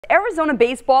Arizona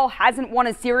baseball hasn't won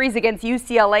a series against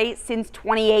UCLA since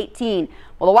 2018.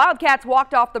 Well, the Wildcats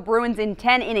walked off the Bruins in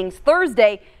 10 innings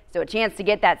Thursday, so a chance to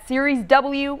get that series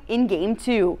W in Game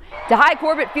 2. To High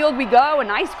Corbett Field we go, a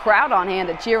nice crowd on hand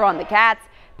to cheer on the Cats.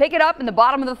 Pick it up in the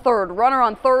bottom of the third. Runner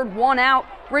on third, one out.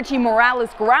 Richie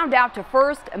Morales ground out to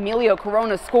first. Emilio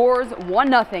Corona scores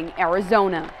 1-0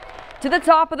 Arizona. To the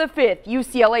top of the fifth,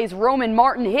 UCLA's Roman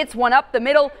Martin hits one up the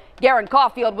middle. Garen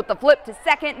Caulfield with the flip to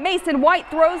second. Mason White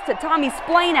throws to Tommy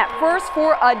Splain at first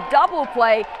for a double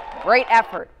play. Great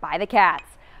effort by the Cats.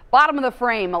 Bottom of the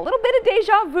frame, a little bit of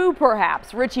deja vu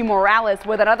perhaps. Richie Morales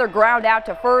with another ground out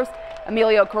to first.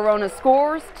 Emilio Corona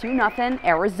scores 2-0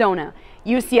 Arizona.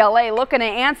 UCLA looking to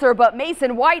answer, but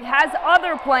Mason White has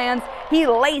other plans. He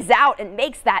lays out and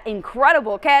makes that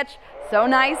incredible catch. So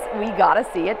nice, we gotta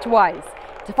see it twice.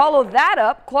 To follow that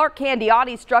up, Clark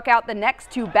Candiotti struck out the next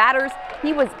two batters.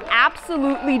 He was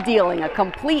absolutely dealing a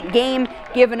complete game,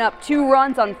 giving up 2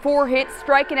 runs on 4 hits,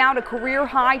 striking out a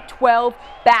career-high 12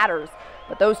 batters.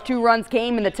 But those 2 runs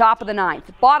came in the top of the 9th.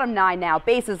 Bottom 9 now,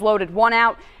 bases loaded, 1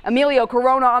 out. Emilio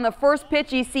Corona on the first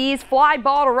pitch he sees, fly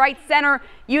ball to right center.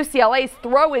 UCLA's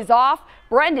throw is off.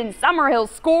 Brendan Summerhill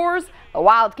scores. The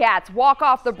Wildcats walk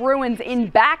off the Bruins in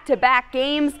back-to-back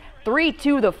games.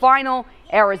 3-2 the final.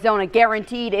 Arizona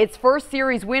guaranteed its first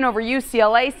series win over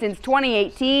UCLA since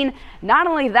 2018. Not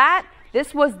only that,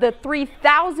 this was the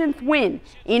 3,000th win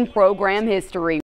in program history.